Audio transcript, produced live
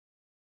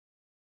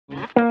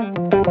DtermiNATION!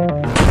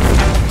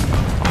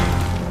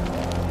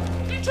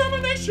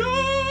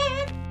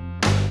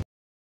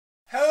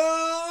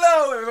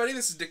 Hello, everybody.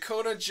 This is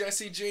Dakota,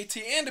 Jesse,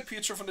 JT, and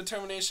DePietro from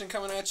DtermiNATION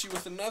coming at you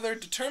with another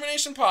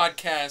DtermiNATION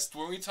podcast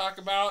where we talk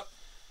about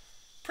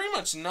pretty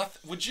much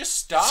nothing. Would you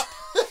stop?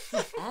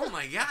 Oh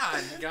my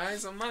god,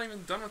 guys, I'm not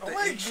even done with the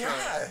intro.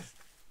 God.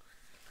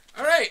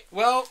 Alright,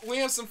 well, we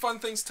have some fun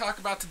things to talk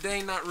about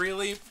today. Not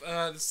really.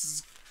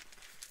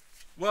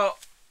 Well,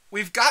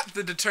 we've got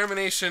the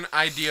DtermiNATION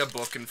idea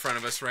book in front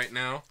of us right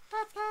now.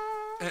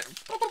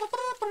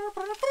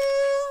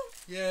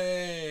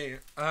 Yay.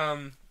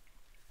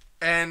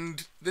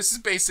 And this is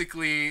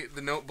basically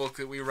the notebook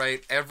that we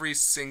write every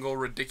single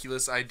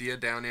ridiculous idea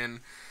down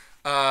in.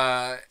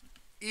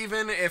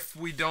 Even if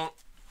we don't,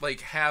 like,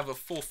 have a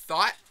full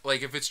thought,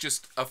 like, if it's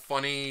just a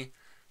funny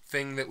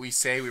thing that we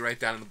say, we write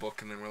down in the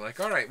book, and then we're like,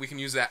 alright, we can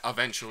use that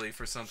eventually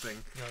for something.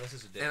 No, this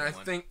is a different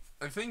one.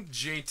 I think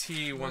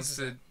JT wants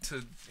to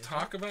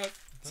talk about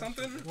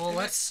something. Well,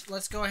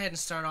 let's go ahead and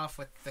start off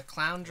with the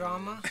clown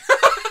drama,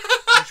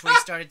 which we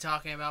started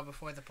talking about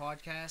before the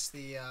podcast.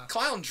 The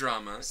clown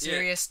drama.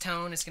 Serious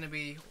tone is going to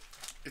be...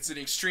 It's an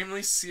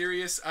extremely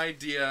serious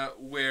idea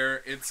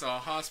where it's a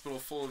hospital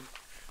full of,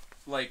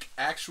 like,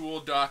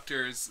 actual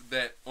doctors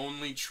that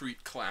only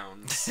treat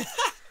clowns.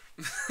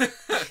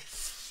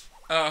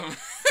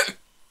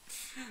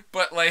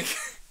 But, like...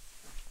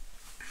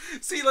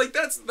 See, like,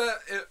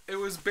 it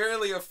was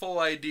barely a full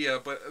idea,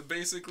 but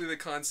basically the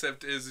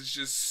concept is it's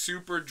just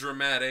super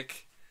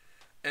dramatic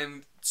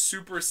and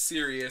super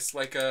serious,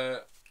 like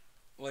a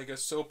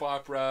soap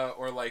opera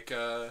or like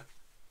a,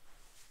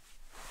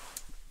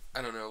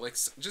 I don't know, like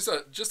just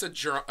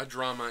a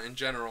drama in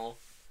general.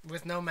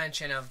 With no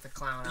mention of the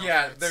clown outfits.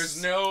 Yeah,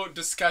 there's no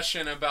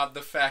discussion about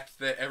the fact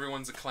that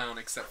everyone's a clown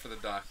except for the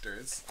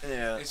doctors.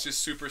 Yeah. It's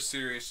just super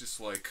serious, just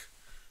like...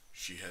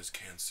 She has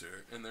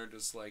cancer, and they're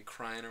just like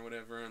crying or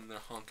whatever, and they're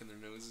honking their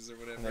noses or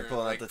whatever, and they're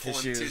pulling like out the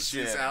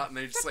tissues out, and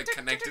they're just like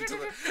connected to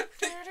the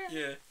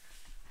yeah.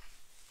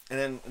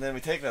 And then we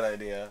take that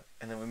idea,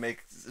 and then we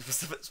make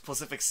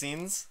specific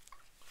scenes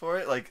for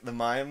it, like the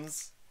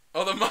mimes.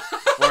 Oh, the mime.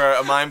 Where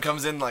a mime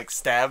comes in like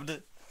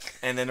stabbed,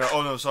 and then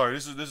oh no, sorry,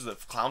 this is a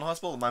clown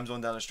hospital. The mime's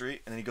going down the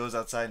street, and then he goes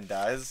outside and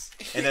dies.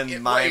 And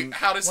then mime. Wait,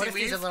 how does what he if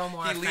leave? He's a little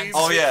more he leaves.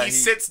 Oh yeah, he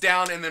sits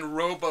down and then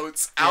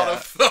rowboats out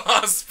of the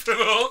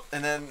hospital.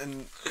 And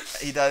then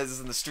he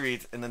dies in the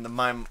street, and then the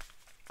mime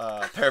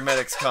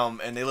paramedics come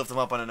and they lift him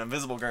up on an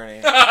invisible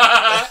gurney.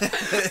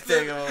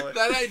 Take him away.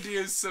 That idea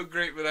is so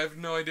great, but I have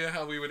no idea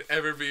how we would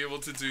ever be able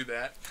to do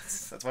that.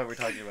 That's why we're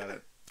talking about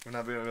it. We're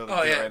not being able to do it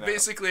right now.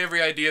 Basically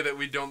every idea that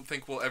we don't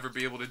think we'll ever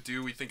be able to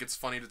do, we think it's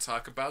funny to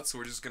talk about, so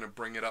we're just gonna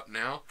bring it up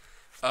now.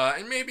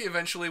 And maybe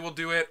eventually we'll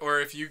do it,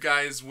 or if you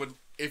guys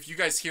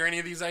hear any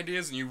of these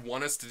ideas and you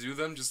want us to do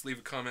them, just leave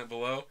a comment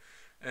below,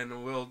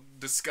 and we'll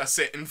discuss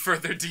it in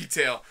further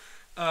detail.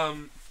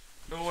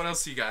 What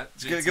else you got,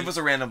 JT? Give us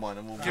a random one,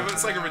 and we'll... Give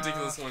us like a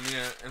ridiculous one,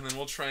 yeah, and then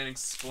we'll try and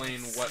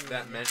explain what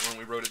that meant when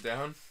we wrote it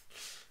down.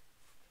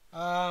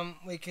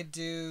 We could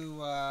do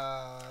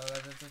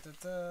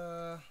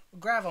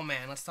Gravel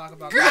Man. Let's talk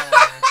about Gravel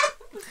Man.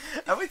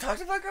 Have we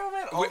talked about Gravel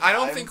Man? I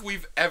don't think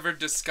we've ever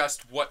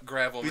discussed what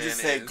Gravel Man is. We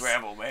just say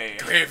Gravel Man.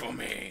 Gravel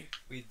Man.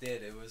 We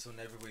did. It was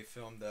whenever we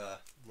filmed the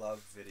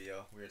Love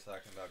video. We were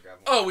talking about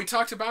Gravel Man. Oh, we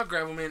talked about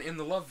Gravel Man in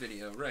the Love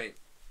video, right?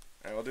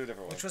 Alright, we'll do a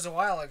different one. Which was a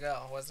while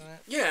ago, wasn't it?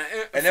 Yeah.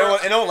 And no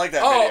one liked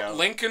that video. Oh,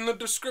 link in the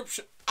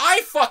description.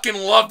 I fucking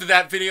loved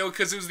that video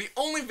because it was the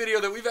only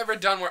video that we've ever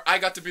done where I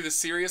got to be the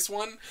serious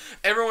one.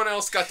 Everyone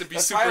else got to be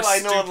super stupid.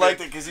 That's why no one liked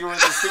it, because you weren't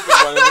the stupid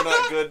one and we're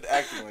not good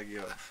acting like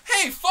you.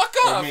 Hey, fuck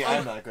off! Me,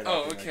 I'm not good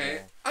acting like you.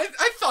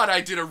 I thought I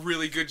did a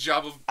really good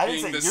job of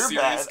being the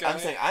serious guy. I'm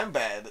saying I'm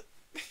bad.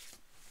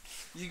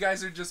 You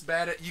guys are just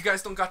bad at... You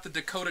guys don't got the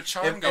Dakota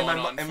charm going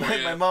on for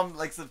you. My mom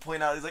likes to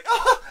point out, he's like,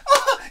 oh,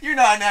 you're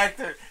not an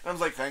actor. And I was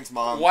like, thanks,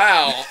 Mom.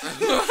 Wow.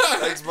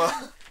 Thanks, Mom.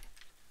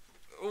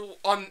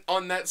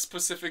 On that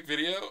specific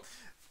video?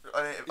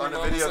 On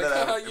a video like,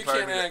 that you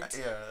can't act.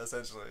 Yeah,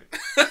 essentially.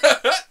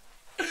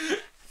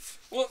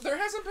 Well, there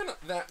hasn't been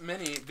that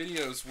many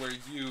videos where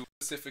you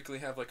specifically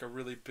have like a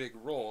really big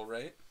role,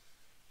 right?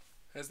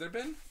 Has there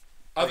been?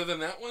 Other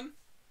than that one?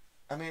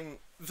 I mean,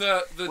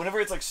 whenever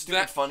it's like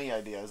stupid funny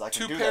ideas, I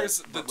can do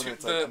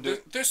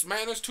that. This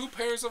man has 2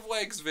 pairs of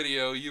legs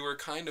video, you were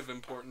kind of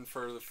important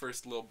for the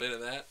first little bit of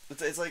that.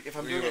 It's like if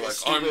I'm doing like,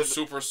 I'm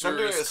super serious, I'm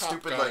doing a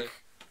stupid like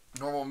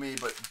normal me,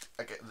 but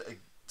like a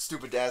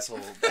stupid asshole,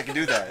 I can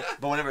do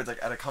that. But whenever it's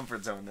like out of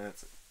comfort zone, then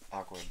it's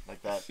awkward,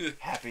 like that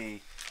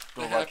happy.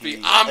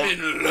 I'm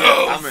in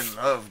love. I'm in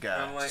love,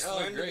 guy. I'm like, just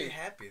learn to be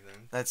happy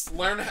then. That's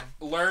learn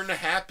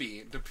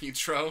happy,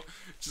 DePietro.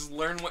 Just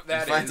learn what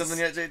that is. Find something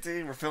yet,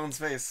 JT? We're filling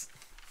space.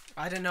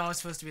 I didn't know I was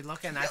supposed to be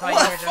looking. I thought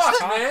you were just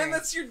talking. Man,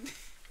 that's your.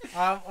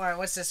 Alright,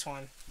 what's this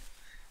one?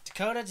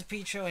 Dakota,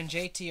 DePietro, and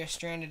JT are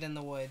stranded in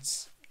the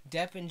woods.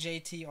 Depp and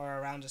JT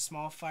are around a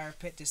small fire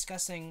pit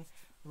discussing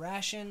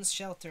rations,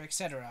 shelter,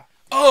 etc.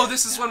 Oh,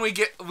 this is when we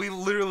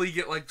literally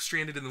get like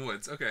stranded in the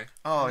woods. Okay.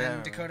 Oh, and yeah.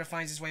 then Dakota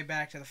finds his way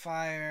back to the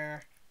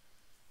fire.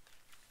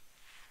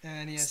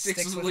 And he has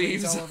Sticks sticks with with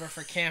leaves leaves. all over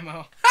for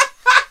camo.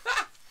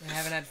 I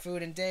haven't had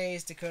food in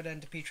days. Dakota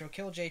and DePietro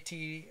kill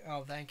JT.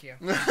 Oh, thank you.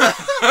 I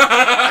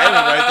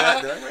didn't write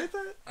that. Did I write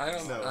that? I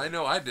don't. No. I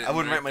know I didn't. I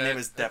wouldn't write my that. name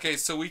as Depp. Okay,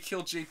 so we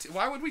killed JT.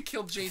 Why would we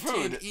kill JT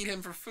Food. and eat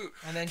him for food?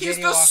 And then He's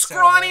JD the walks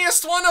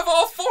scrawniest one of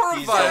all four of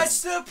He's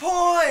us. That's the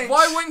point!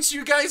 Why wouldn't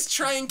you guys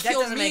try and That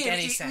kill doesn't me make and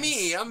any eat sense.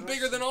 me? I'm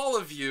bigger than all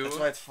of you. That's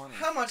why it's funny.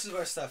 How much of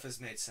our stuff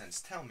has made sense?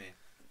 Tell me.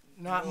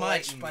 Not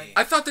much, Enlighten but me.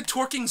 I thought the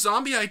twerking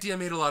zombie idea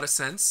made a lot of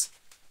sense.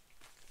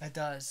 it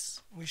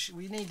does.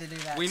 We need to do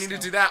that. We need to still.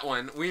 do that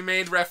one. We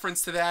made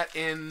reference to that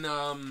in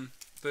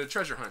the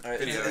treasure hunt. All right,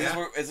 video.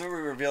 is where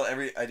we reveal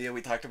every idea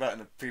we talked about in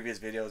the previous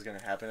video is going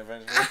to happen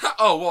eventually?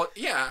 Oh, well,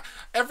 yeah.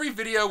 Every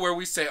video where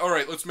we say, all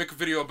right, let's make a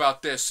video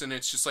about this, and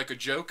it's just like a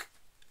joke,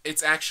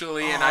 it's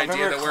actually an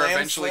idea that we're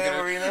eventually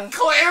going to...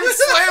 Clam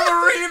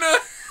Slam Arena!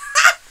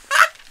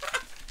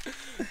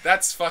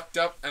 That's fucked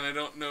up, and I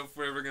don't know if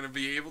we're ever going to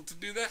be able to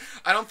do that.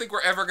 I don't think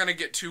we're ever going to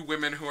get two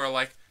women who are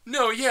like,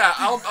 no, yeah,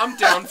 I'm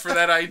down for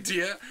that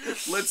idea.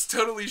 Let's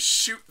totally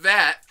shoot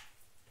that.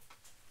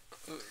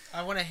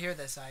 I want to hear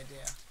this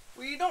idea.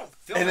 Well, you don't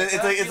film And it.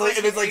 it's That'd like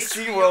be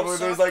SeaWorld HBO where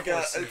there's like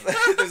a softcore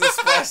scene. there's a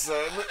splash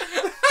zone.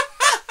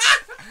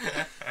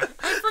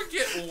 I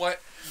forget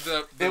what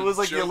the It was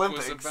like the joke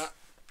Olympics. was about.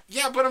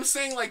 Yeah, but I'm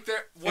saying like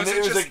there And was then it it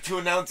was just like to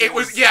announce it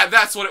was yeah,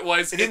 that's what it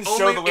was. It didn't only,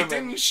 show the It women.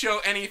 didn't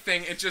show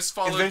anything. It just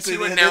followed Eventually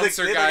two they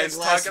announcer had guys a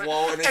glass talking,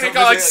 wall, and it's it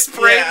got like obviously,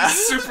 sprayed yeah.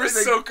 super Like,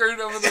 soakered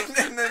over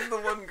the. And then the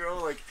one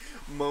girl like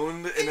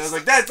moaned, and I was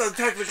like, "That's a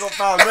technical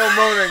foul, no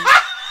moaning."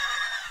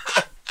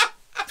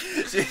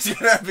 She's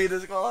gonna be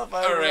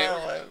disqualified. All right,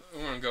 now.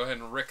 we're gonna go ahead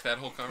and wreck that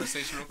whole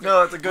conversation real quick.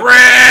 No, it's a good.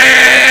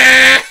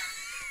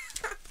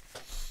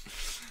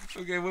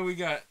 Okay, what we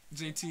got,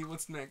 JT?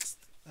 What's next?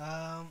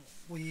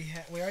 We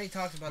already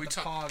talked about We the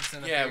ta- pogs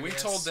in a Yeah, we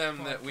previous told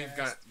them that we've podcast.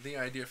 got the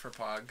idea for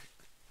Pog,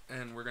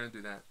 and we're gonna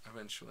do that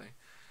eventually.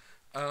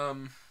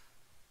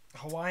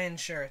 Hawaiian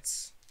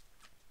shirts.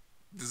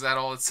 Is that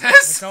all it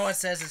That's says? all it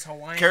says is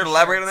Hawaiian. Care to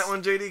elaborate on shirts. that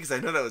one, JD? Because I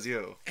know that was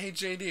you. Hey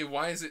JD,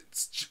 why does it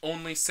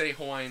only say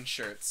Hawaiian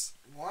shirts?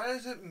 Why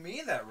is it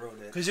me that wrote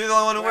it? Because you're the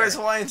only one who Where? wears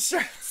Hawaiian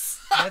shirts.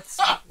 That's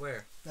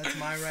Where?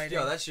 my writing.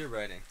 Yo, that's your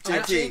writing.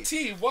 JT.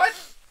 JT, what?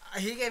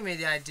 He gave me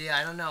the idea.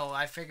 I don't know.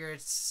 I figure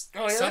it's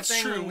Oh yeah, that's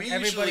something true. We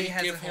everybody usually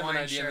has give a him an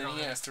Hawaiian idea shirt and then on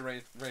he it. has to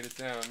write it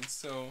down.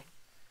 So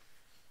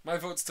my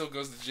vote still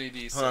goes to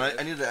JD. Hold on,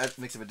 I need to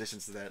make some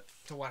additions to that.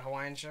 To what,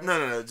 Hawaiian shirt?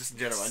 No, just in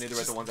general. I need to write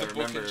Just the ones the I book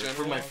in remember general?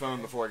 from my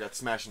phone before I got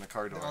smashed in a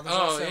car door. Oh, there's Oh,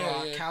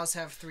 also yeah. cows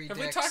have three Have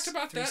we dicks. talked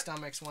about three that?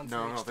 stomachs, one for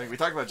No, each. I think we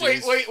talked about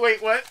Wait, Jay's.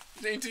 what?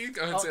 JT,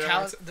 go ahead and Oh, say that.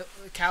 cows. The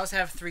cows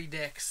have three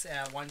dicks,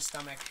 one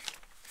stomach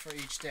for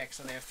each dick,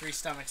 so they have three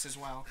stomachs as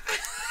well.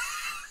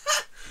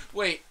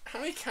 Wait, how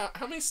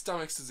many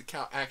stomachs does a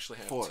cow actually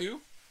have? 4.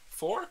 2?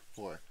 4?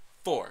 4,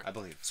 4. I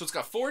believe. So it's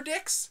got 4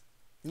 dicks?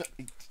 No,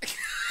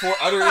 4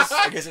 udders.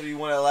 I guess if you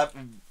want to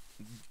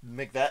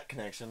make that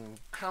connection.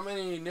 How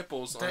many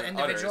nipples on The an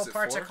udder? individual Is it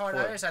parts 4? are called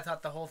 4. udders. I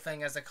thought the whole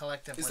thing as a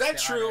collective. Is was that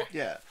the true? udder.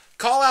 Yeah.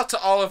 Call out to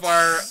all of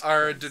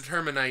our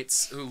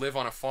determinites who live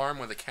on a farm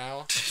with a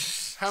cow.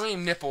 How many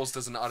nipples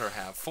does an udder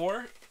have?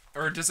 4?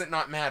 Or does it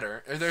not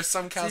matter? Are there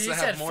some cows So you that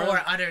said have more?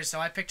 4 udders,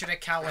 so I pictured a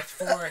cow with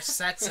 4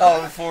 sets. Of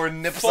Oh, 4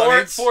 nips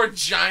on each. 4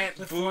 giant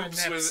With 4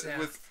 boobs nips, yeah.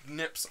 with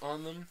nips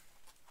on them.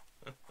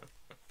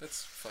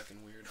 That's fucking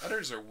weird.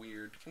 Udders are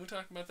weird. Can we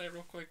talk about that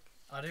real quick?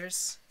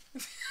 Udders.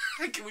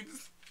 Can we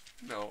just...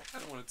 No, I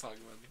don't want to talk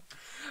about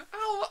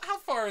that. How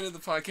far into the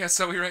podcast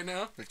are we right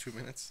now? Like 2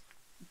 minutes.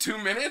 2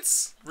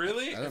 minutes?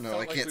 Really? I don't It know. felt I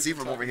like can't we've see been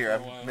from over talking here.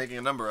 for a while. I'm making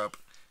a number up.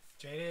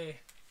 JD.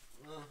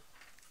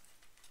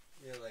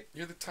 Yeah, like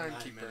You're the 9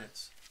 timekeeper.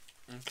 minutes.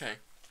 Okay.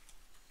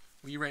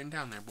 What are you writing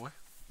down there, boy?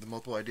 The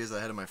multiple ideas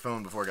I had on my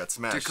phone before I got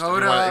smashed.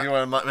 Dakota- If you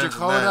wanna mention that.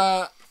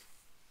 Dakota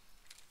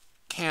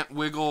can't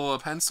wiggle a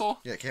pencil.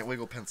 Yeah, can't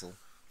wiggle pencil.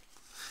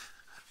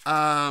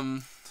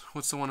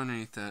 What's the one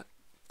underneath that?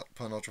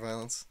 Upon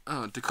ultraviolence.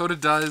 Oh, Dakota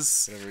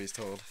does. Whatever he's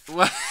told.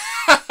 What?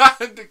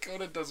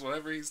 Dakota does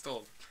whatever he's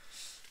told.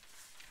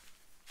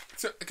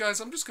 So, guys,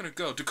 I'm just gonna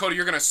go. Dakota,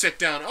 you're gonna sit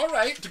down. All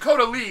right.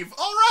 Dakota, leave.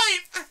 All right.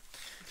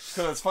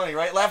 Dakota, it's funny,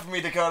 right? Laugh at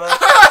me, Dakota.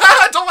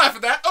 Don't laugh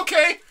at that.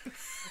 Okay.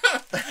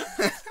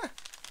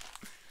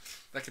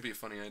 That could be a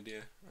funny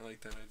idea. I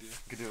like that idea.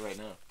 You could do it right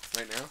now.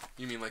 Right now?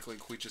 You mean like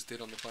we just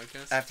did on the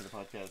podcast? After the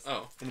podcast.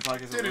 Oh. In the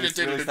podcast, we'll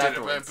release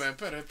afterwards.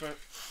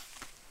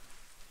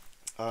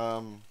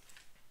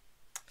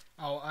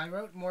 Oh, I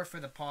wrote more for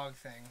the Pog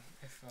thing.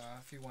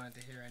 If you wanted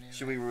to hear any of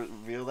Should it. we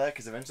reveal that?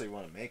 Because eventually we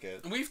want to make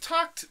it. We've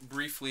talked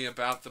briefly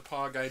about the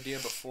Pog idea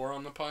before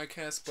on the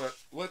podcast, but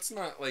let's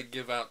not like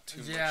give out too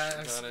much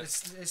about it.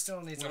 It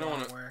still needs We a don't lot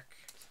wanna- of work.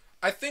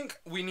 I think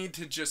we need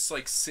to just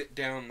like sit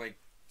down like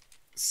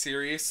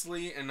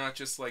seriously and not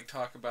just like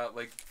talk about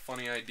like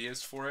funny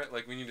ideas for it.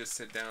 Like we need to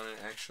sit down and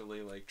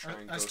actually like try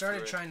and go I started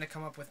through trying to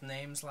come up with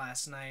names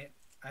last night.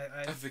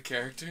 it. Of the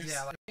characters.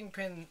 Yeah, like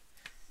Kingpin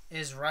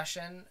is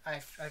Russian.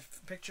 I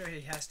picture he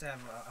has to have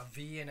a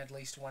V in at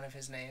least one of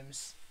his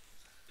names.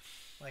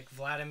 Like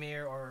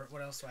Vladimir, or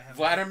what else do I have?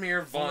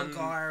 Vladimir von.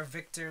 Volgar,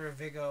 Victor,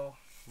 Vigo.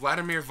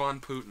 Vladimir von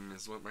Putin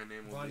is what my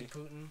name will Von be.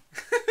 Putin.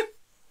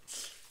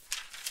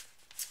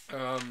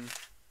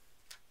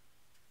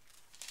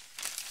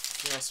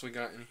 What else we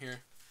got in here?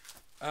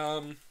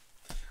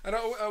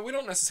 We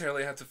don't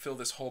necessarily have to fill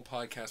this whole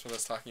podcast with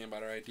us talking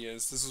about our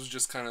ideas. This was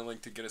just kind of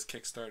like to get us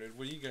kick-started.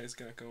 What do you guys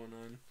got going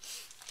on?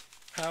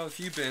 How have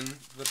you been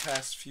the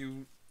past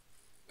few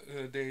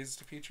days,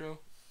 DePietro?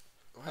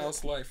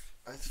 How's life?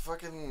 It's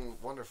fucking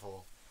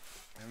wonderful.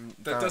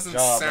 That doesn't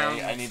job.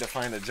 sound... I need to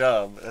find a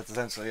job. That's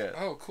essentially it.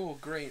 Oh, cool.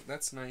 Great.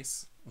 That's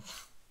nice.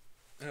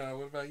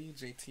 What about you,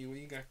 JT? What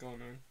you got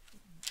going on?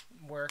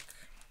 Work.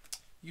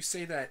 You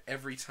say that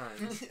every time.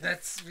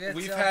 That's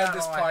We've about had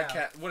this all I have.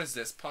 podcast... What is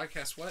this?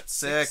 Podcast what?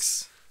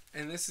 6.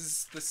 And this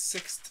is the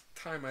 6th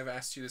time I've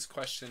asked you this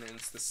question, and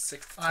it's the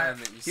 6th time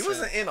that you He said...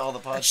 wasn't in all the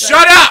podcasts.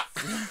 Shut up!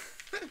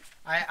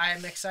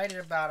 I'm excited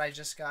about. I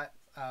just got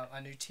a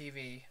new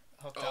TV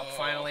hooked up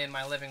finally in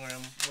my living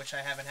room, which I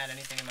haven't had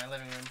anything in my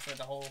living room for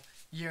the whole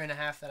year and a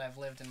half that I've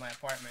lived in my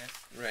apartment.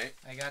 Right.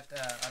 I got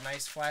a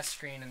nice flat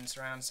screen and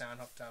surround sound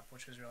hooked up,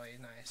 which was really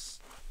nice.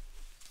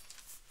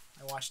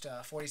 I watched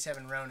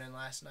 47 Ronin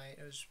last night.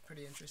 It was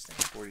pretty interesting.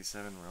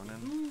 47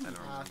 Ronin? I don't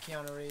remember.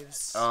 Keanu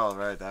Reeves. Oh,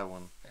 right, that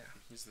one. Yeah.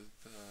 He's the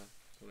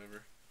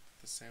whatever.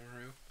 The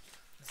Samaru.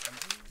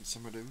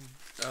 Summer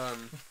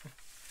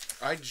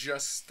I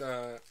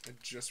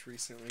just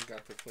recently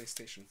got the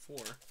PlayStation 4.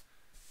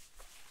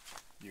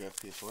 You got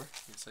PS4?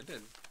 Yes, I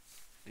did.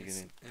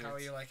 How are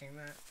you liking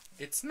that?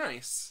 It's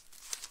nice.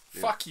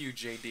 Yeah. Fuck you,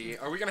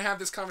 JD. Are we gonna have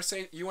this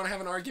conversation? You want to have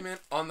an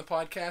argument on the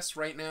podcast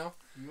right now?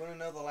 You want to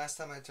know the last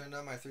time I turned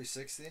on my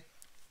 360?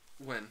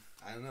 When?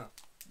 I don't know.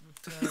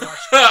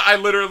 I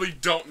literally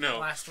don't know.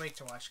 Last week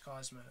to watch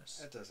Cosmos.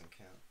 That doesn't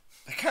count.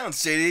 It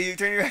counts, JD. You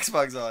turn your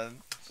Xbox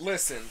on.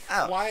 Listen.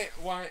 Ow.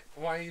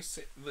 Why you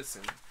say?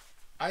 Listen.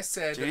 I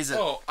said, JD's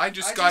I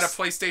just got a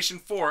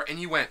PlayStation 4, and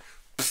you went.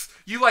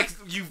 You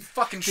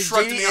fucking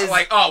shrugged JD me out is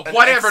like, an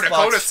whatever Xbox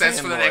Dakota says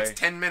for the fanboy. next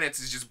 10 minutes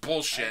is just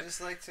bullshit. I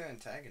just like to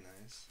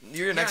antagonize.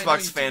 You're an Yeah, I know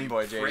Xbox you do, you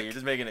fanboy, prick. JD. You're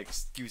just making an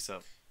excuse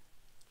up.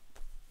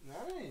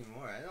 Not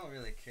anymore. I don't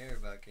really care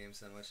about games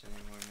that much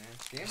anymore, man.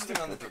 Games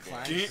are on the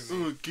decline for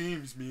me.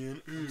 Games,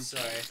 man. I'm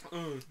sorry.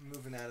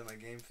 Moving out of my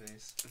game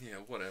face. Yeah,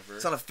 whatever.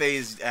 It's not a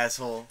phase, you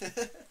asshole.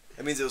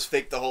 That means it was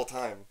fake the whole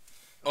time.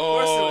 Of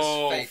course it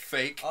was fake.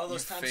 Fake. All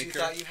those times you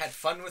thought you had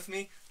fun with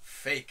me,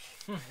 fake.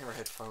 I never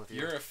had fun with you.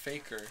 You're a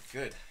faker.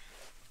 Good.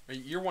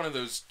 You're one of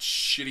those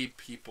shitty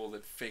people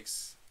that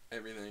fakes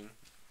everything.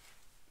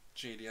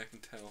 JD, I can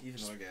tell. Even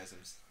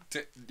orgasms.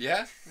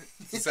 Yeah?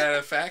 Is that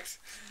a fact?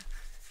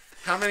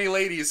 How many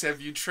ladies have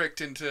you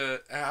tricked into...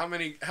 How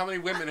many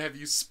women have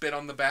you spit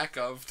on the back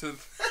of to...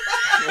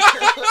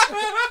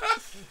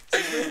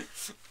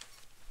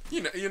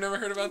 You never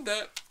heard about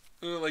that?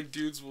 Like,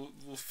 dudes will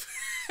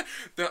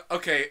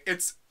okay,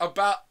 it's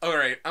about...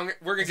 Alright,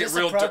 we're gonna get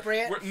real...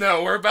 appropriate?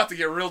 We're about to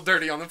get real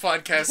dirty on the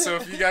podcast, so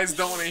if you guys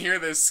don't want to hear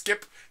this,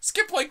 skip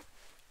like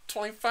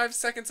 25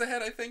 seconds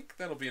ahead, I think.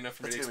 That'll be enough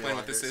for me to That's gonna explain be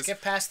what this is.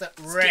 Skip past the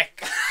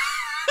Rick.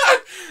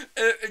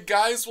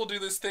 Guys will do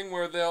this thing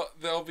where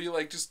they'll be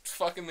like just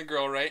fucking the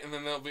girl, right? And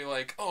then they'll be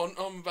like, oh,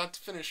 no, I'm about to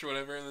finish or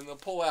whatever, and then they'll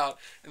pull out,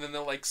 and then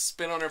they'll like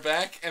spin on her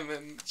back, and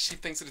then she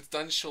thinks that it's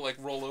done, she'll like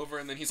roll over,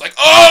 and then he's like,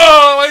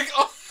 oh, like,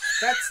 oh.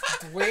 That's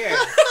weird.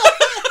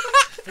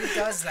 Who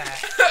does that?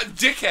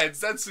 Dickheads,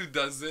 that's who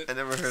does it. I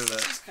never heard of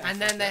that.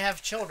 And then they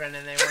have children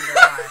and they wonder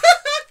why.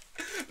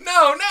 No,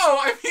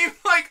 I mean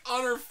like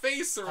on her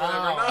face or whatever,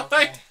 Oh, not okay.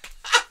 like.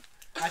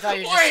 I thought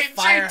you were Wait, just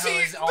fire JT.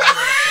 hose all over the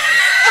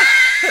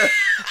place.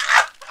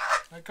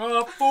 I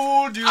can't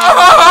fool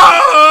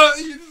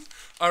you.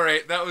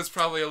 Alright, that was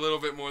probably a little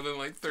bit more than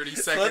like 30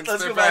 seconds.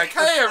 Let's They're go back.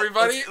 back. Hey,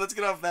 everybody. Let's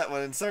get off that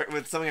one and start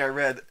with something I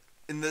read.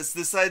 And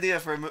this idea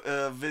for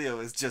a video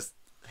is just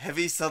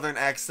heavy Southern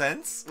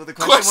accents with a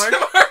question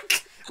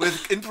mark.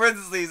 With, in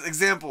parentheses,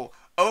 example,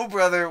 oh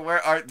brother, where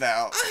art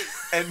thou?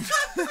 And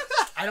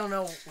I don't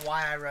know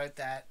why I wrote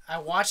that. I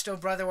watched Oh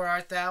Brother, Where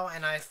Art Thou?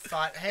 And I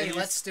thought, hey, And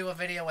let's do a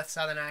video with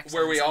Southern accents.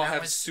 where we and all that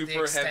have was the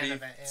super extent heavy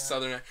of it, yeah.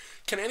 Southern.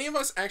 Can any of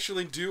us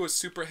actually do a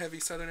super heavy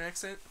Southern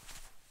accent?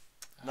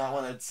 not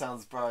one that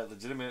sounds probably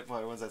legitimate,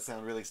 but ones that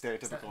sound really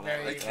stereotypical.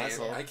 Very- I can't.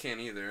 asshole. I can't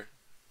either.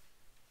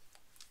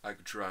 I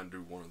could try and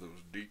do one of those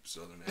deep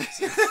Southern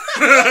accents.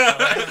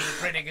 That was a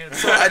pretty good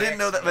So I didn't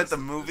know that meant the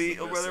That's movie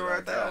the Oh best Brother, that Where I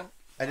Art Thou? got.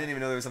 I didn't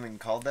even know there was something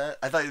called that.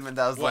 I thought you meant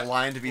that was What? the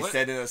line to be What?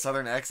 said in a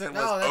Southern accent.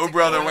 No, Was, that's oh a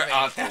brother, good where movie.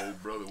 art thou? Oh,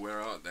 brother, where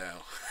art thou?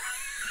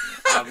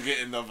 I'm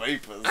getting the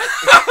vapors.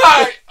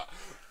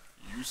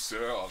 You,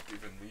 sir, are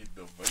giving me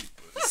the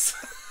vapors.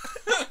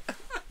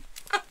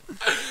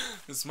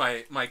 This is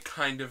my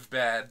kind of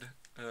bad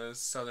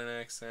Southern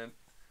accent.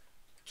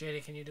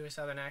 JD, can you do a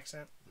Southern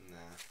accent? Nah.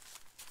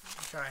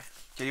 Try.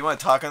 Okay, you want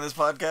to talk on this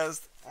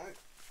podcast?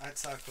 I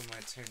talk when my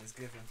turn is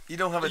given. You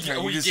don't have a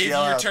turn. We You just gave you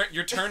yell your out. turn.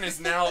 Your turn is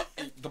now.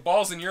 The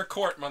ball's in your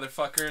court,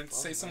 motherfucker. And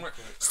say my somewhere.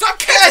 court. Stop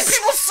catching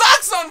people's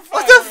socks on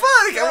fire. What the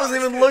fuck? No, I wasn't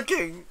it's even good.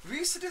 looking. We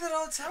used to do that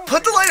all the time.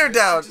 Put the lighter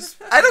down.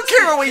 I don't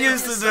care what we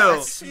used to do.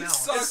 It smells.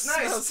 It's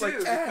nice smells like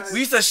too. ass. because- We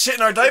used to shit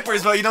in our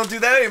diapers, but you don't do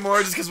that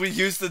anymore just because we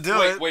used to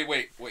do it.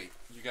 Wait.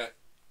 You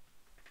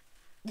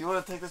You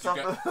want to take this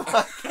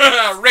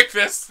off? Rick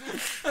this.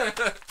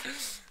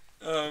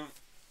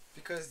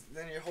 Because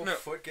then your whole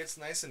foot gets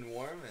nice and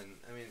warm, and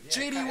I mean, yeah,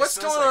 JD, what's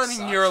going on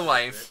in your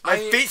life? My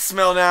feet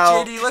smell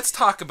now. JD, let's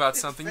talk about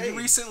something. You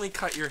recently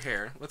cut your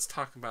hair. Let's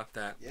talk about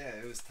that. Yeah,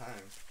 it was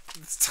time.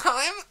 It's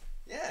time?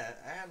 Yeah,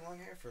 I had long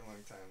hair for a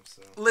long time,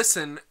 so.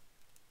 Listen,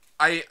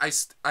 I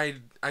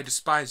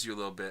despise you a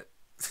little bit.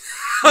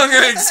 I'm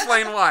gonna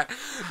explain why.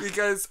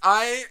 Because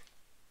I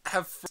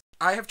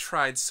have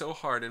tried so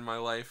hard in my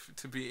life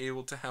to be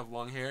able to have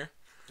long hair.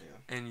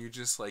 And you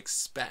just like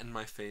spat in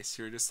my face.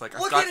 You're just like,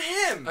 look at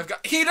him.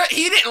 He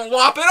didn't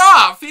lop it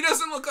off. He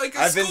doesn't look like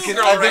a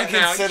schoolgirl right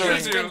now.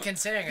 He's been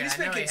considering it. He's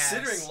been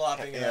considering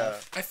lopping it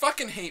off. I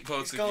fucking hate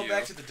both of you. He's going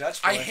back to the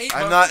Dutch boy. I hate.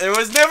 It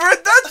was never a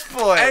Dutch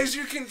boy. As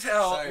you can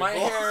tell, my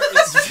hair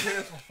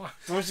is.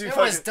 It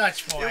was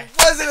Dutch boy. It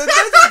wasn't a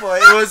Dutch boy.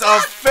 It was a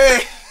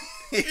fake.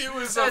 It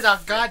was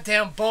a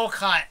goddamn bowl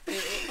cut.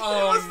 It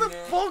wasn't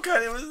a bowl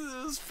cut. It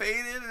was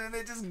faded, and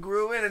it just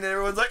grew in, and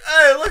everyone's like,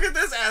 "Hey, look at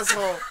this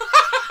asshole."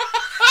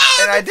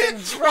 And I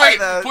didn't try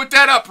that. Put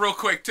that up real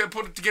quick. To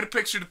get a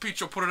picture to Peach,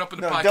 put it up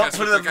in the podcast. Don't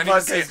put it up in the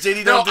podcast.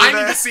 JD, don't do that.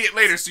 I need to see it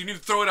later, so you need to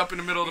throw it up in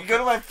the middle of the Go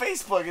to my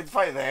Facebook. It's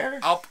right there.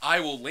 I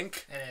will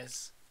link. It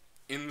is.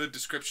 In the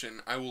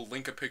description, I will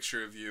link a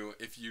picture of you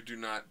if you do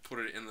not put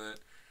it in the...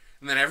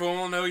 And then everyone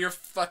will know your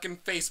fucking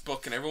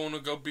Facebook, and everyone will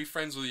go be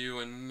friends with you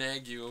and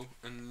nag you,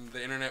 and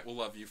the internet will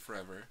love you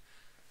forever.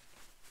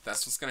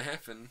 That's what's going to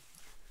happen.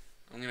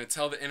 I'm going to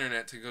tell the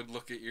internet to go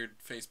look at your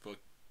Facebook.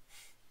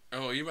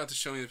 Oh, are you about to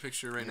show me the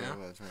picture right now?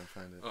 I'm about to try and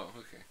find it. Oh,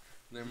 okay.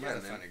 Never mind.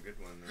 You gotta find a good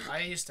one, man.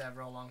 I used to have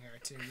real long hair,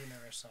 too. You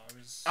never saw it.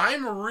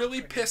 I'm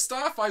really pissed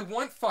off. I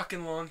want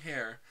fucking long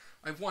hair.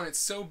 I want it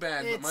so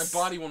bad, but my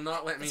body will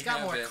not let me have it.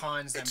 It's got more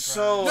cons than pros.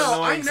 So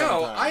no, I know.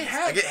 Sometimes.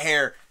 I get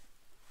hair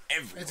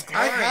everywhere. It's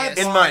glorious.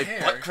 In my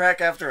butt crack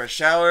after a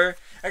shower.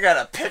 I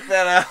gotta pick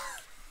that out.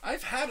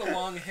 I've had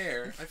long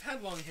hair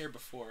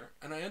before,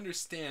 and I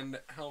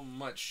understand how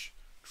much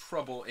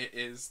trouble it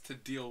is to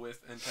deal with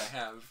and to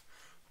have.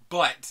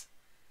 But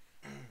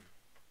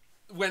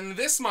when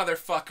this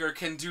motherfucker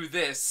can do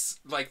this,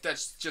 like,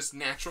 that's just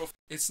natural.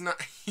 It's not.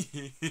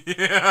 That's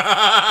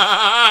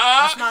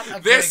not a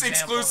this good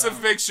exclusive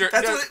example, picture.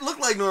 That's what it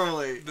looked like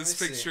normally. This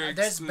picture.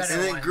 There's better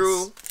and ones. it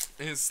grew.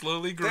 It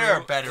slowly grew. There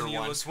are better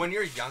ones. When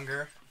you're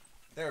younger,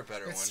 there are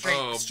better ones.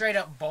 Straight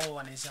up bowl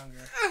when he's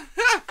younger.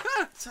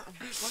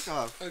 Fuck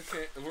off.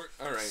 Okay,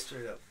 all right.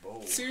 Straight up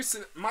bowl.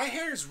 Seriously, my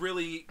hair is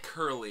really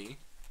curly.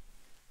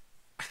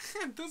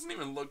 It doesn't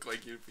even look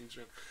like you,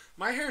 Peter.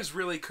 My hair is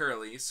really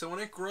curly, so when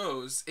it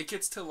grows, it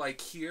gets to like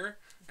here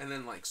and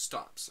then like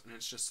stops, and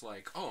it's just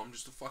like, oh, I'm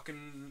just a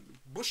fucking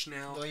bush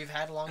now. Well, you've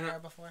had long hair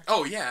before?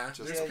 Oh yeah,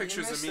 there's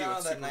pictures of me with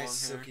that super nice long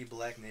silky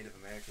black Native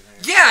American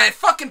hair. Yeah, it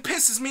fucking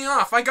pisses me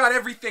off. I got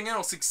everything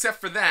else except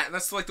for that.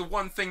 That's like the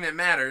one thing that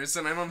matters,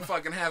 and I don't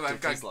fucking have it.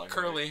 I've got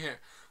curly hair.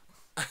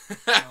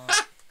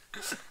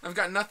 I've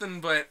got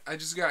nothing but I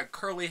just got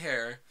curly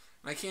hair,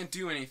 and I can't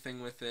do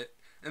anything with it.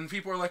 And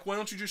people are like, why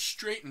don't you just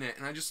straighten it?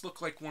 And I just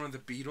look like one of the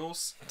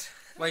Beatles.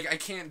 Like, I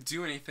can't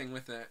do anything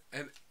with it.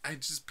 And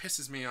it just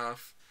pisses me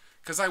off.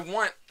 Because I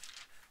want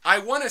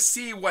to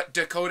see what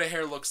Dakota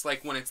hair looks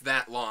like when it's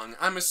that long.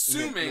 I'm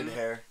assuming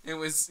hair. It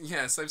was...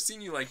 Yes, I've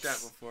seen you like that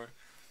before.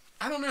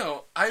 I don't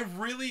know. I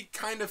really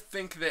kind of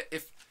think that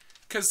if...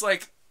 Because,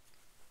 like,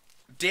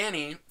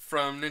 Danny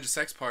from Ninja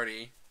Sex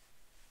Party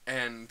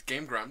and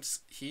Game Grumps,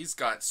 he's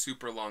got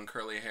super long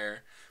curly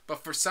hair.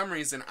 But for some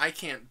reason, I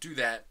can't do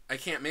that. I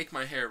can't make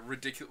my hair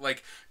ridiculous.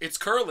 Like, it's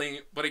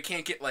curly, but it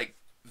can't get, like,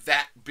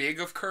 that big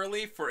of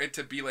curly for it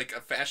to be, like, a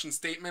fashion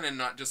statement and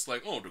not just,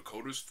 like, oh,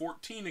 Dakota's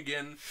 14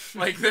 again.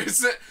 Like,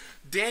 there's...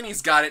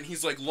 Danny's got it, and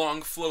he's, like,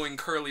 long, flowing,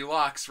 curly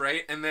locks,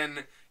 right? And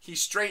then he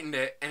straightened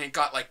it, and it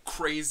got, like,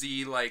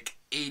 crazy, like,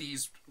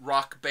 80s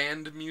rock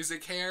band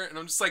music hair. And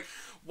I'm just like,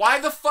 why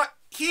the fuck...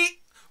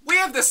 We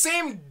have the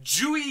same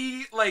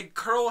Jewy, like,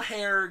 curl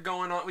hair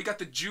going on. We got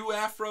the Jew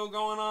afro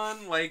going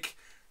on, like...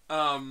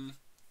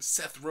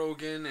 Seth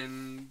Rogen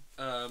and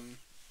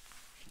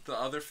the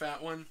other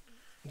fat one,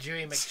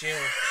 Jewy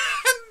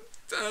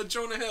McJew, and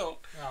Jonah Hill.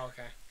 Oh,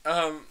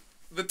 okay.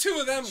 The two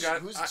of them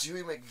got. Who's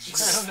Jewy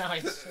McJew? I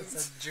don't know.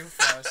 It's a Jew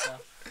fellow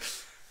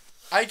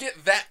stuff. I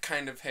get that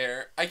kind of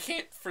hair. I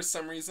can't, for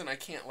some reason. I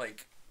can't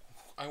like.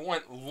 I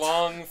want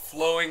long,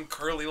 flowing,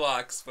 curly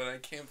locks, but I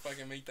can't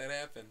fucking make that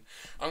happen.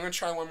 I'm gonna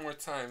try one more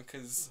time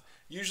because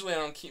usually I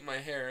don't keep my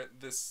hair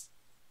this.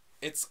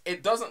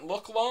 It doesn't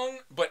look long,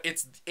 but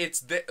it's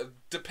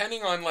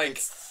depending on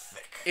like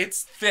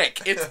it's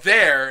thick. It's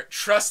there.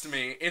 Trust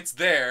me, it's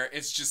there.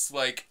 It's just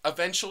like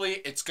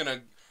eventually it's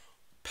gonna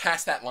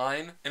pass that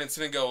line, and it's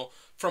gonna go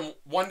from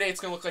one day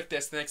it's gonna look like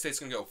this, the next day it's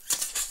gonna go,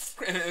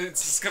 and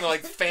it's just gonna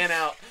like fan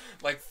out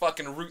like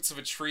fucking roots of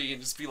a tree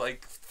and just be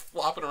like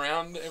flopping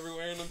around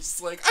everywhere, and I'm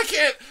just like I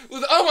can't.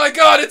 Oh my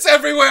god, it's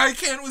everywhere. I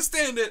can't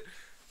withstand it.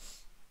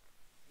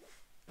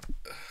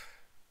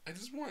 I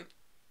just want.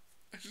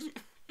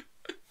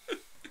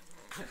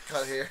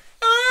 Cut here.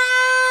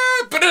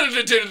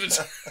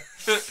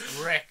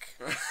 Rick.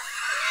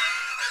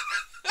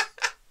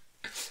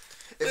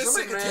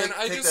 Listen, man,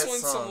 I just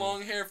want song. some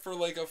long hair for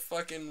like a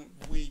fucking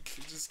week.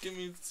 Just give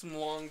me some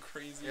long,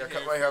 crazy hair. Yeah,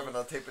 cut my hair up and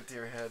I'll tape it to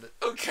your head.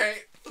 Okay,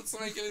 let's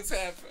make it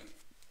happen.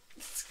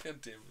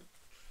 God damn it.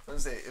 I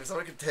was gonna say, if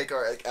someone could take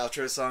our like,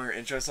 outro song or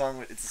intro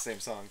song, it's the same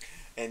song,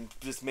 and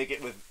just make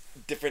it with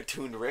different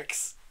tuned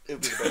Ricks, it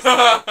would be the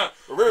best.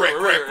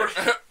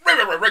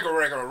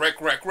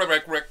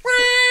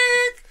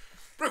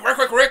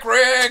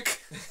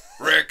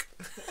 Rick.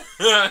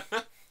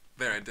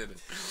 There, I did it.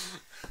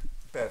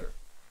 Better.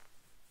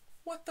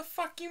 What the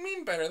fuck you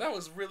mean better? That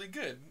was really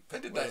good. I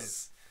did that.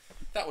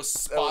 That was That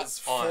spot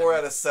was on. 4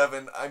 out of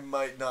 7. I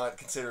might not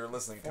consider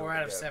listening to it. 4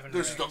 out of again. 7.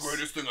 This is the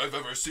greatest thing I've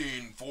ever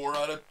seen. 4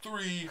 out of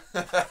 3.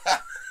 I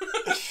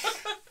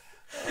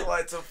don't know why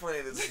it's so funny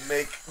to just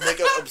make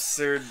up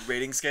absurd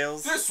rating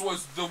scales. This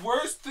was the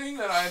worst thing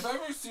that I've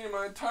ever seen in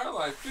my entire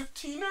life.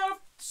 15 out of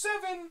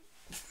 7.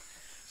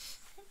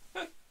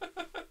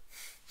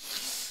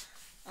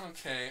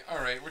 Okay,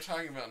 alright, we're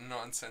talking about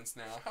nonsense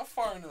now. How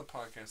far into the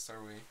podcast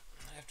are we?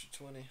 After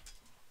 20.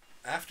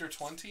 After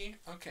 20?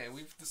 Okay,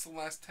 this is the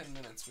last 10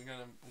 minutes.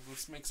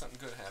 Let's make something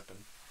good happen.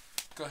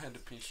 Go ahead,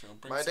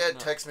 DePietro. My dad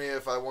texted me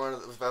if I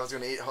was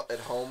gonna eat at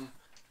home.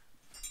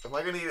 Am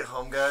I gonna eat at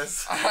home,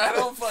 guys? I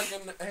don't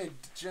fucking... Hey,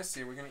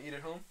 Jesse, are we gonna eat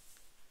at home?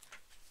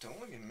 Don't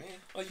look at me.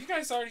 Well, you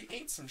guys already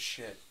ate some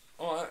shit.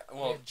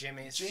 Well,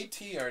 Jimmy's.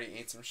 JT already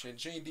ate some shit.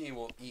 JD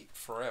will eat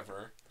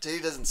forever.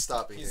 JD doesn't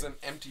stop eating. He's an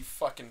empty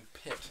fucking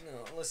pit.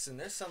 No, listen.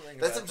 There's something.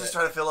 That's about him just that.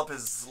 trying to fill up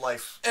his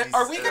life.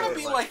 Are we gonna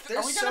be like?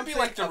 There's Are we gonna be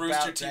like the something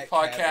Rooster about Teeth that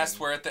podcast, cabin.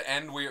 where at the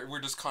end we're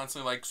just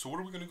constantly like, so what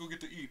are we gonna go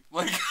get to eat?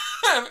 Like,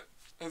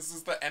 this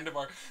is the end of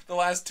the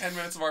last 10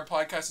 minutes of our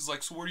podcast is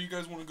like, so where do you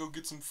guys want to go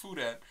get some food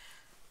at?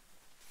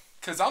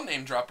 Because I'll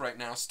name drop right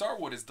now.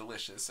 Starwood is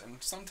delicious,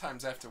 and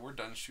sometimes after we're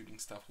done shooting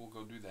stuff, we'll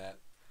go do that.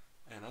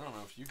 And I don't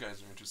know if you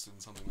guys are interested in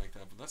something like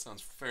that, but that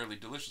sounds fairly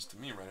delicious to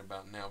me right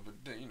about now. But,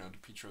 you know,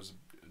 DePietro's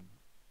a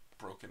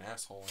broken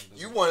asshole.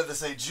 You wanted to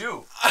say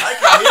Jew. I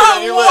can hear that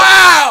in your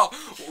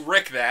lips. Wow!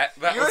 Rick that.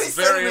 That You already was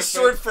said very in the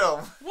short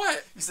film.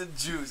 What? You said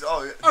Jews.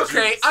 Oh,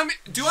 Okay, Jews.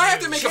 do I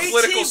have to make a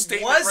political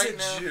statement was right a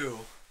now? Jew.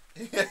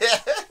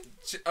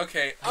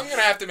 Okay, I'm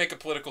gonna have to make a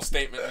political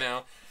statement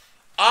now.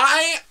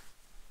 I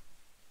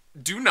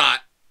do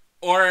not,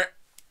 or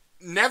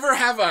never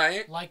have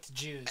I Liked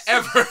Jews.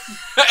 ever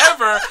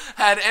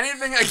had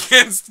anything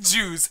against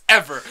Jews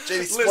ever.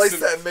 JD splice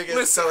that and make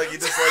it sound like you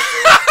disliked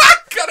it.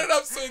 Cut it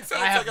up so it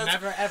sounds I have like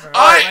never ever.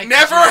 I liked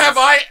never Jews. have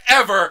I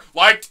ever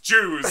liked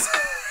Jews.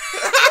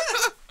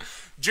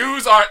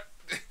 Jews are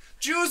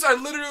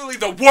literally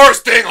the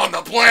worst thing on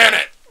the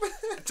planet.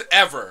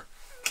 Ever.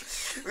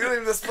 We don't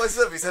even just splice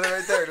it up. He said it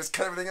right there. Just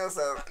cut everything else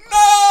out.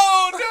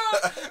 No.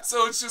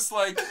 So it's just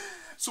like,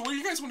 so where do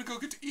you guys want to go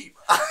get to eat?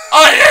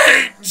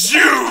 I hate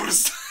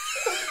Jews.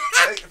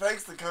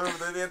 Thanks to Conan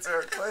for that answer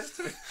our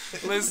question.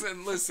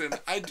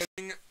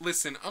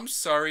 Listen, I'm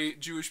sorry,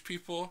 Jewish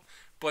people,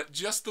 but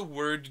just the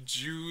word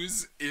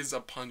Jews is a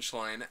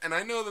punchline. And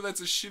I know that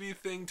that's a shitty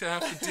thing to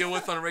have to deal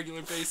with on a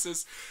regular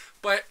basis,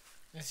 but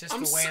It's just the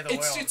way of the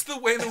world. it's the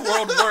way the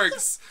world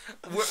works.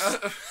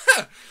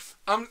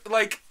 I'm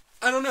like,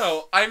 I don't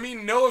know. I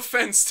mean, no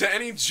offense to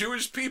any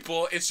Jewish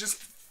people. It's just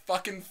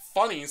fucking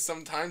funny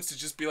sometimes to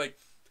just be like,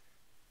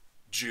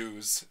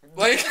 Jews.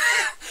 Like,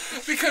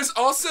 because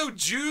also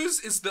Jews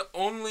is the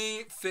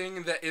only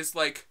thing that is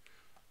like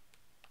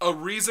a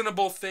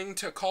reasonable thing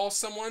to call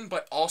someone,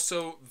 but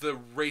also the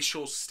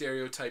racial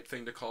stereotype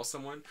thing to call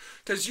someone.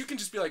 Because you can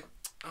just be like,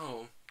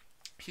 oh,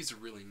 he's a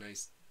really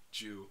nice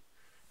Jew.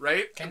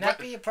 Right? Can that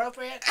be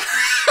appropriate?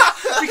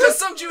 Because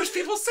some Jewish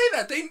people say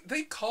that.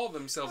 They call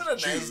themselves What a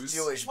Jews. nice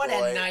Jewish What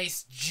boy. a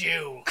nice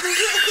Jew.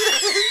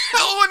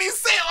 Oh, when you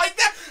say it like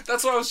that,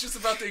 that's what I was just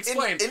about to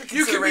explain. In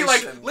You can be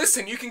like, consideration.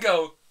 listen, you can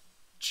go,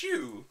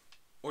 Jew.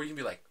 Or you can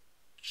be like,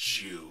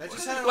 Jew. That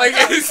just sounded Like,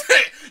 like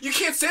you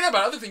can't say that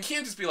about other things. You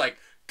can't just be like,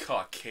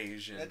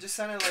 Caucasian. That just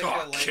sounded like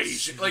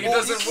Caucasian. a Like, it Well,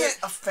 doesn't you can't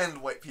offend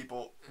white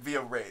people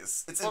via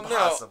race. It's Well,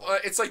 impossible. no,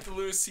 it's like the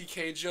Louis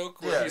C.K.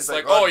 joke where Yeah, he's it's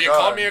like, like, oh, oh, you God.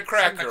 called me a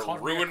cracker, Somebody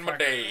called me a ruined my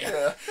cracker. day.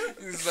 Yeah.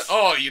 He's like,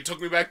 oh, you took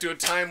me back to a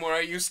time where I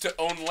used to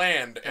own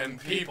land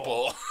and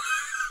people.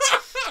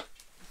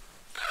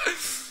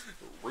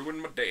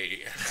 Ruined my day.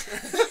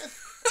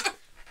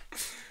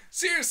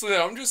 Seriously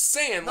though, I'm just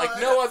saying,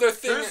 like, no other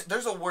thing.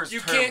 There's a worse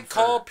You term can't for-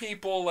 call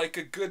people like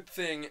a good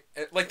thing.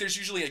 Like, there's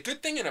usually a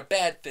good thing and a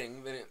bad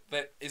thing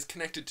that is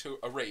connected to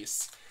a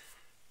race.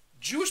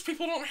 Jewish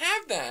people don't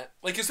have that.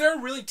 Like, is there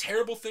a really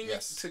terrible thing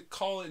Yes. to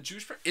call a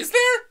Jewish person? Is there?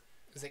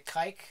 Is it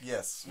kike?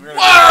 Yes.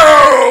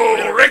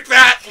 Whoa! Rick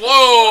that!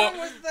 Whoa! What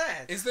was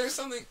that? Is there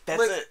something?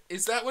 That's it.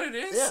 Is that what it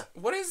is? Yeah.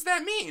 What does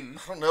that mean?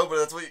 I don't know, but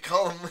that's what you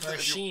call them. Or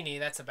sheeny,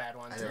 that's a bad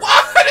one too.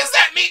 What does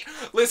that mean?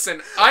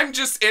 Listen, I'm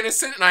just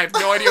innocent and I have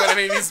no idea what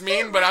any of these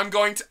mean, but I'm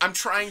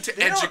trying to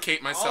They don't educate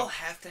all myself.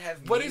 have to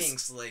have What is-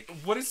 meanings like.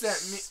 What does that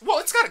mean? Well,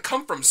 it's got to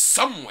come from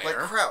somewhere. Like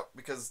kraut,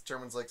 because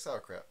Germans like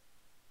sauerkraut.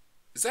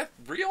 Is that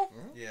real?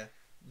 Yeah.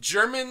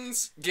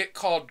 Germans get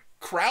called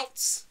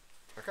krauts,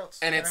 Or krauts.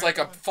 and it's like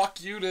a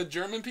fuck you to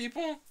German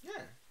people?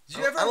 Yeah. Did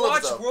you ever I love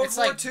watch it, though. World It's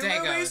War like II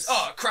Dagos. movies?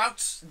 Oh,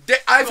 Krauts.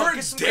 I've Come on, heard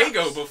get some Dago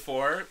Krauts.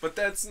 before, but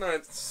that's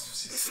not.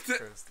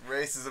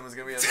 Racism is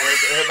gonna be a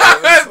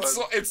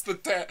word. It's the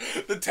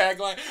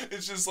tagline.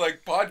 It's just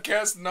like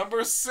podcast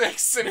number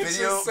 6, and it's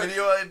just like,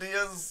 Video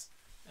ideas.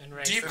 And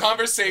racism. deep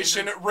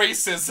conversation,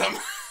 racism.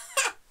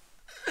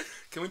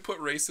 Can we put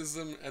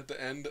racism at the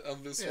end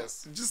of this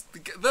Yes. one? Just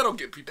that'll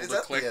get people It's to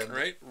at the click, end.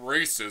 right?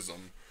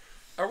 Racism.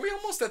 Are we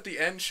almost at the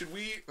end? Should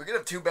we? We're gonna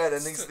have 2 bad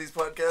endings to these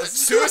podcasts.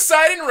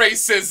 Suicide and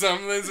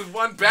racism. There's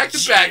one back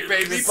to back,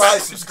 baby. Goodbye,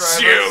 subscribers.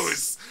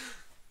 Jews.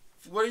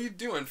 What are you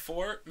doing?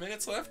 4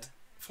 minutes left?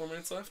 4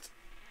 minutes left?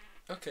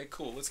 Okay,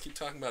 cool. Let's keep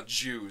talking about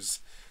Jews.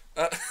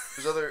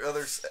 There's other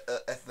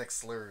ethnic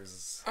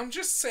slurs. I'm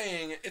just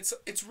saying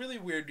it's really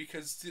weird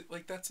because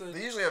like that's a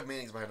They usually have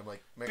meanings behind them,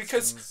 like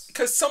Mexicans.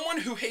 because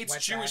someone who hates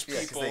Wet Jewish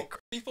back. Yeah,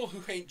 people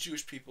who hate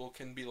Jewish people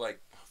can be like,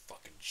 oh,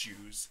 fucking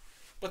Jews.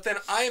 But then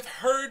I've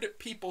heard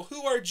people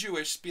who are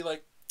Jewish be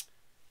like,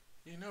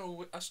 you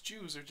know, us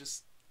Jews are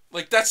just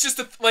like that's just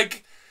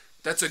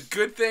that's a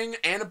good thing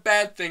and a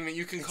bad thing that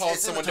you can call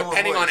it's in someone the tone of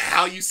depending on voice.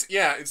 how you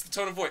yeah, it's the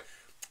tone of voice.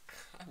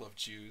 I love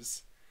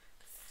Jews.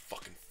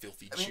 Fucking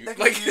filthy I mean, Jews. that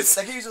Like can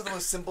use with the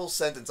most simple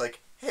sentence,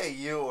 like "Hey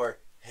you" or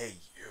 "Hey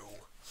you."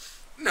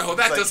 no,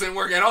 that like, doesn't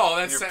work at all.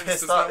 That You're sentence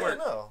pissed does not off. work.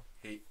 Yeah, no.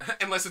 Hey,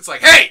 unless it's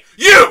like, hey,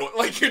 you!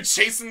 Like you're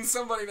chasing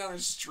somebody down the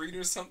street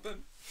or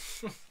something.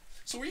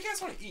 So what do you guys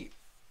want to eat?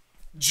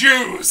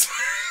 Jews!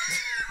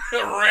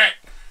 Rick!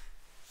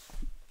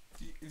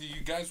 Do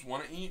you guys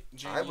want to eat?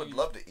 JD, I would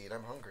love to eat.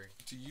 I'm hungry.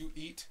 Do you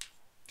eat?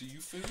 Do you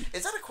food?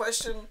 Is that a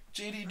question?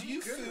 JD, do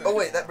you food? Oh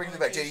wait, that brings me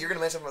back. JD, you're gonna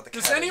mention something about the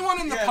Does cabin.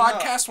 anyone in the Yeah,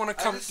 podcast no, want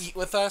to I come just- eat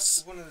with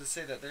us? I wanted to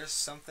say that there's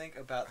something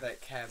about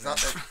that cabin It's not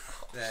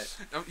that.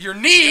 that Your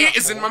knee Yeah,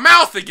 is in hole. my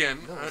mouth again.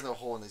 No, there's no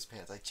hole in these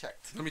pants. I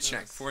checked. Let me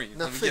check for you.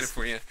 No, Let me get it please.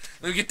 for you.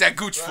 Let me get that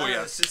gooch for you.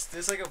 It's just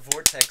there's like a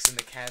vortex in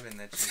the cabin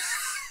that just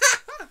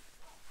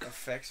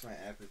affects my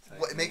appetite.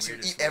 What, it in makes the you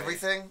weirdest eat way.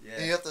 everything? Yeah.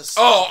 And you have to.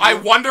 Oh, I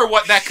stop wonder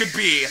what that could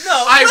be. No,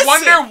 I listen,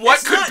 wonder what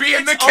it's could not- be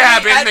in the it's only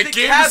cabin at that the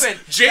gives cabin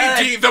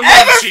JD that the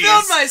I've ever munchies.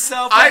 filled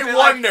myself. I I've been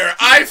wonder.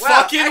 Like, I wow,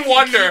 fucking I can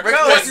wonder keep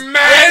what going.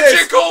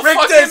 magical Rick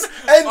fucking. this,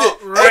 end it.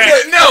 Oh,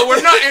 Rick, no,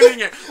 we're not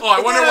ending it. Oh,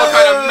 I wonder what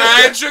kind of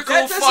magical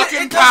That doesn't-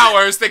 fucking it doesn't-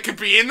 powers that could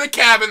be in the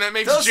cabin that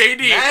makes Those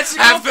JD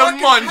magical have the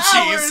fucking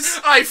munchies.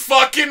 powers. I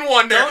fucking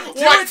wonder Don't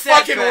do what it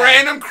that fucking bad.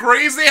 random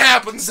crazy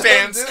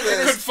happenstance Don't do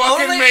this. could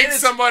fucking make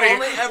It's somebody.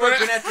 only ever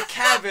been at the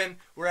cabin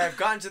where I've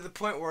gotten to the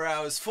point where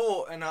I was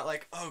full and not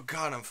like, oh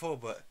god, I'm full,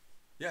 but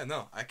yeah,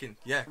 no, I can,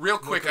 yeah. Real no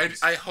quick,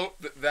 cookies. I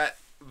hope that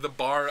the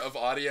bar of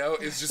audio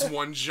is just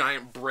one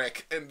giant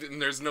brick and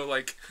there's no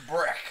like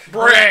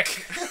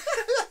brick.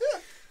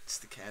 It's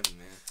the cabin,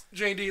 man.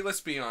 JD,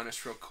 let's be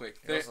honest real quick.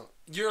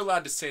 You're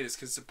allowed to say this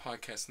because it's a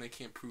podcast and they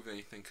can't prove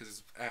anything because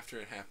it's after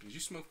it happens.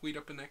 You smoke weed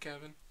up in that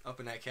cabin? Up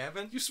in that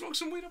cabin? You smoke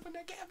some weed up in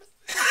that cabin?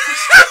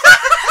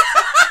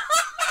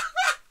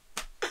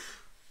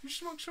 You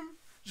smoke some?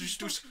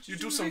 You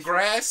do some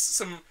grass?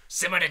 Some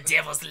Some of the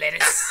devil's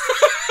lettuce.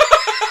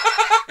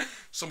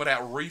 of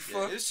that reefer?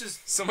 Yeah, it's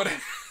just Some of that.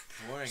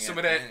 boring some at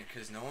of the that- end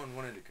because no one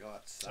wanted to go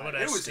outside. Some of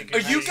that It was stinking a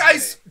Are you nice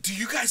guys? day. Do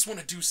you guys want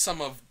to do some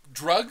of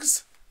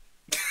drugs?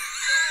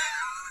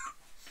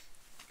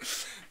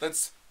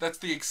 That's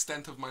the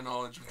extent of my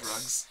knowledge of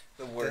drugs.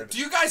 The word. Do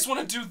you guys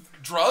want to do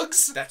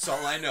drugs? That's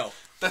all I know.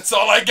 That's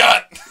all I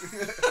got.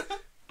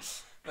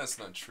 That's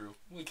not true.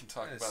 We can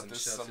talk That's about some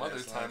this sheltered some other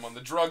ass time life. on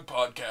the Drug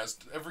Podcast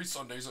every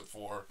Sundays at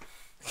 4.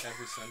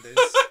 Every Sundays.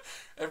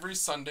 Every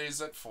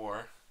Sundays at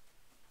 4.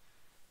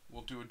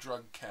 We'll do a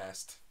drug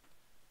cast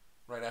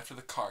right after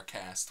the car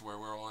cast where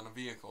we're all in a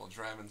vehicle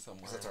driving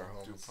somewhere. That's our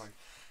We'll do a homes. pod-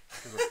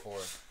 Before.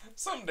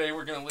 Someday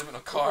we're gonna live in a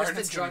car. What's and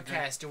the it's gonna drug be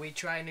great. cast? Do we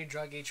try a new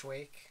drug each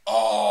week?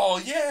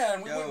 Oh yeah,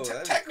 and we Yo, wouldn't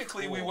that'd be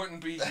technically we cool.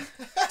 wouldn't be.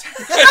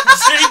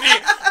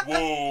 JD,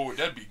 whoa,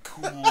 that'd be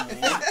cool.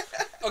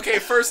 Okay,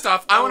 first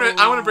off, I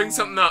wanna bring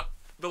something up.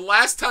 The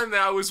last time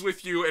that I was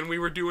with you and we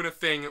were doing a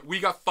thing, we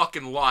got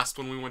fucking lost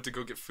when we went to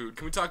go get food.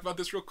 Can we talk about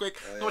this real quick?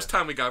 How much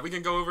time we got? We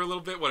can go over a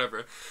little bit,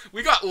 whatever.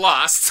 We got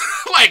lost,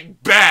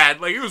 like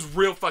bad, like it was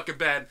real fucking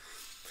bad.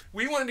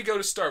 We wanted to go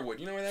to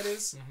Starwood. You know where that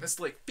is? That's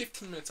like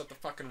 15 minutes up the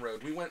fucking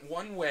road. We went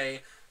one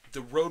way.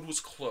 The road was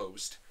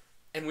closed.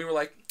 And we were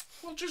like,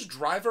 we'll just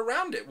drive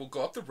around it. We'll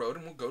go up the road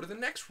and we'll go to the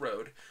next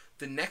road.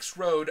 The next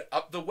road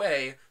up the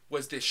way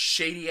was this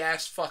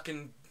shady-ass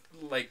fucking,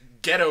 like,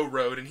 ghetto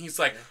road. And he's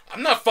like,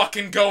 I'm not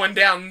fucking going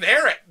down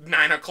there at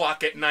 9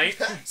 o'clock at night.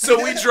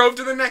 So we drove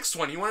to the next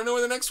one. You want to know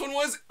where the next one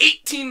was?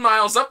 18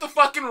 miles up the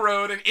fucking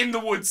road and in the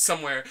woods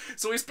somewhere.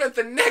 So we spent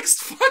the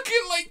next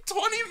fucking, like,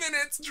 20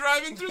 minutes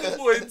driving through the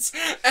woods.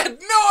 Had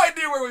no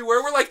idea where we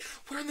were. We're like,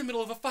 we're in the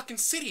middle of a fucking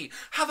city.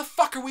 How the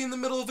fuck are we in the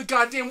middle of the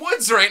goddamn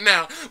woods right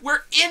now?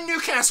 We're in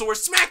Newcastle. We're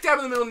smack dab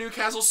in the middle of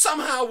Newcastle.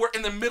 Somehow we're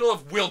in the middle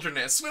of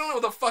wilderness. We don't know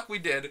what the fuck we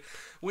did.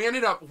 We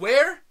ended up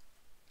where?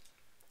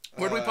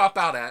 Where'd we pop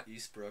out at?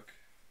 Eastbrook.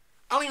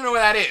 I don't even know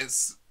where that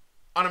is.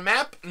 On a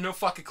map, no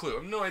fucking clue.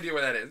 I have no idea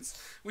where that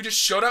is. We just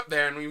showed up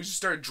there and we just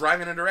started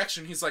driving in a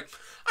direction. He's like,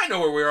 I know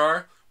where we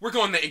are. we're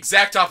going the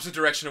exact opposite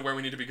direction of where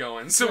we need to be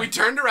going. So we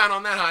turned around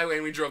on that highway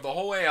and we drove the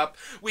whole way up.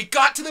 We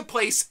got to the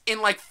place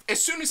in like,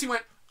 as soon as he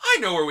went, I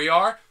know where we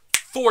are.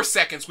 4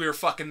 seconds we were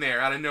fucking there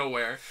out of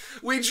nowhere.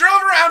 We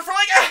drove around for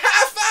like a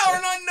half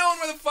hour not knowing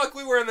where the fuck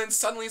we were, and then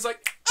suddenly he's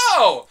like,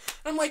 oh!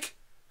 And I'm like,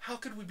 how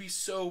could we be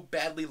so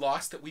badly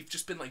lost that we've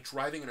just been like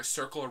driving in a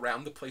circle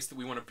around the place that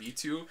we want to be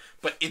to,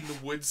 but in the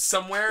woods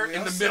somewhere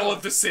in the middle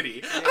of the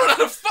city? I don't know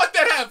how the fuck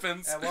that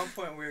happens. At one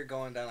point we were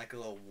going down like a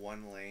little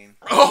one lane.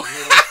 Oh!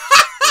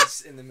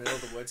 Just in the middle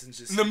of the woods and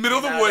just... In the middle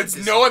of the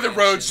woods, no other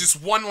roads,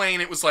 just one lane.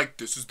 It was like,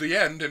 this is the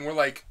end, and we're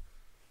like,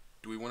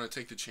 do we want to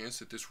take the chance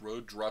that this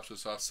road drops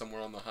us off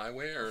somewhere on the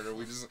highway, or are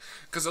we just...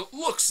 Because it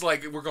looks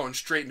like we're going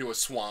straight into a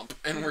swamp,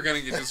 and we're going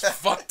to get just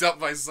fucked up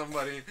by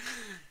somebody.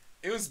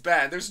 It was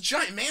bad. There's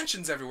giant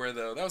mansions everywhere,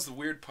 though. That was the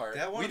weird part.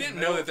 We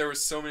didn't know that there were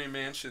so many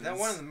mansions. That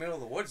one in the middle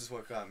of the woods is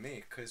what got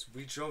me, because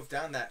we drove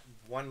down that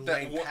one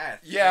lane path.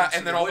 Yeah,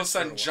 and then all of a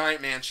sudden,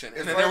 giant mansion.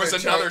 And then there was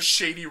another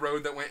shady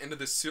road that went into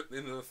the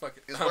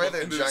fucking... It's probably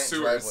their giant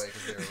driveway.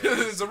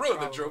 There's a road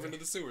that drove into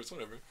the sewers,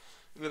 whatever.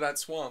 Into that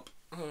swamp.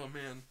 Oh,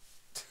 man.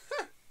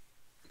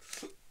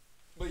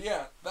 But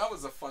yeah, that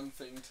was a fun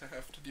thing to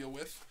have to deal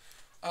with.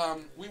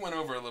 We went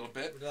over a little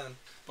bit. We're done.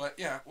 But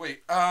yeah,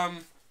 wait.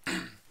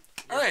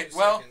 Alright,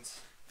 well,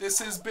 this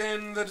has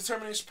been the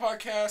Determination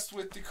Podcast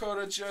with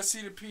Dakota,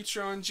 Jesse,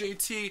 DePietro, and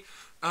JT.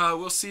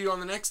 We'll see you on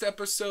the next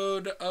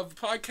episode of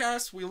the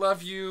podcast. We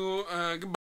love you. Goodbye.